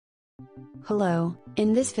Hello,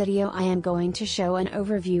 in this video I am going to show an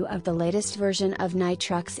overview of the latest version of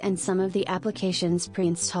Nitrux and some of the applications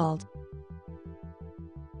pre-installed.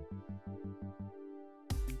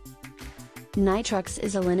 Nitrux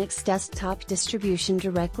is a Linux desktop distribution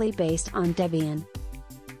directly based on Debian.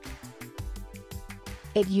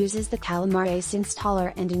 It uses the Calamares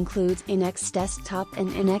installer and includes Linux Desktop and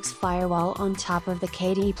Linux Firewall on top of the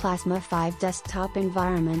KDE Plasma 5 desktop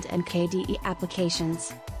environment and KDE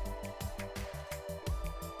Applications.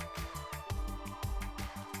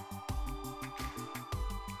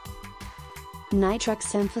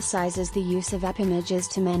 Nitrux emphasizes the use of AppImages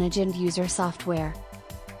to manage end-user software.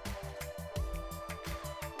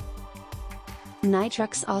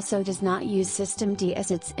 Nitrux also does not use systemd as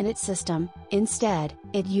its init system, instead,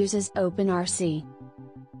 it uses OpenRC.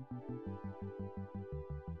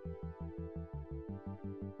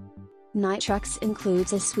 Nitrux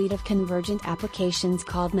includes a suite of convergent applications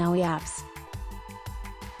called MAUI apps.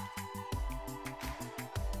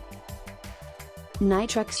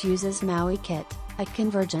 Nitrux uses MAUI Kit, a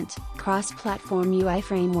convergent, cross-platform UI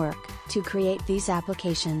framework, to create these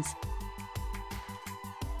applications.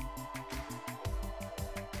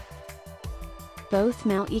 Both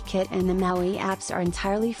MAUI Kit and the MAUI apps are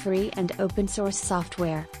entirely free and open-source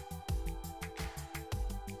software.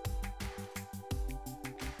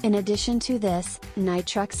 In addition to this,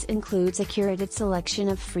 Nitrux includes a curated selection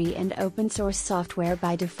of free and open-source software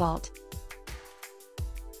by default.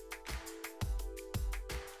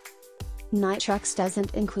 Nitrux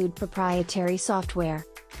doesn't include proprietary software.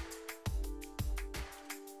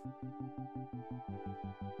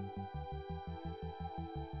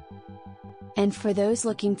 And for those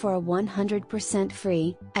looking for a 100%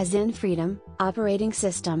 free, as in freedom, operating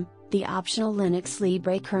system, the optional Linux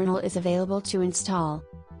Libre kernel is available to install.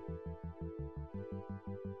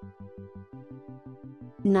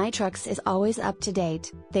 Nitrux is always up to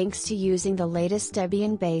date, thanks to using the latest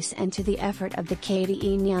Debian base and to the effort of the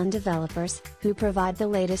KDE Neon developers, who provide the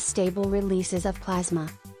latest stable releases of Plasma.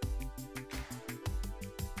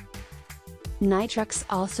 Nitrux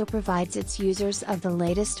also provides its users of the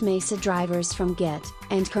latest Mesa drivers from Git,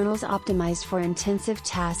 and kernels optimized for intensive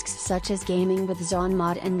tasks such as gaming with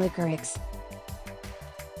ZonMod and Liquorix.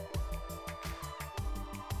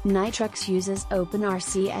 Nitrux uses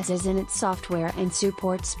OpenRC as is in its software and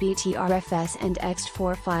supports Btrfs and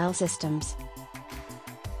ext4 file systems.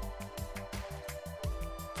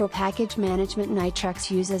 For package management, Nitrux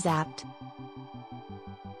uses apt.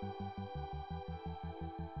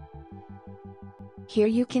 Here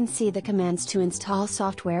you can see the commands to install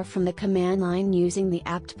software from the command line using the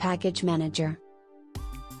apt package manager.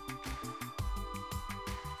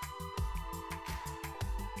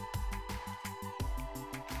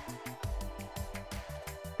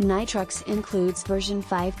 Nitrux includes version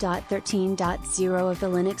 5.13.0 of the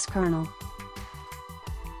Linux kernel.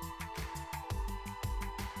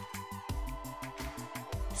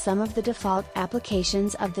 Some of the default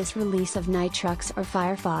applications of this release of Nitrux are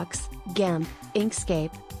Firefox, GIMP,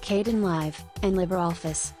 Inkscape, Kdenlive, and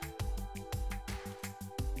LibreOffice.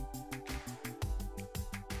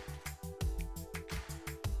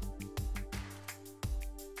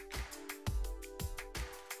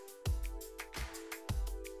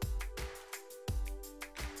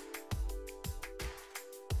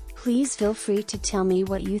 Please feel free to tell me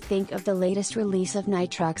what you think of the latest release of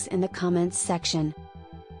Nitrux in the comments section.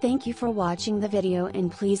 Thank you for watching the video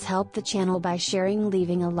and please help the channel by sharing,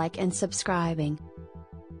 leaving a like and subscribing.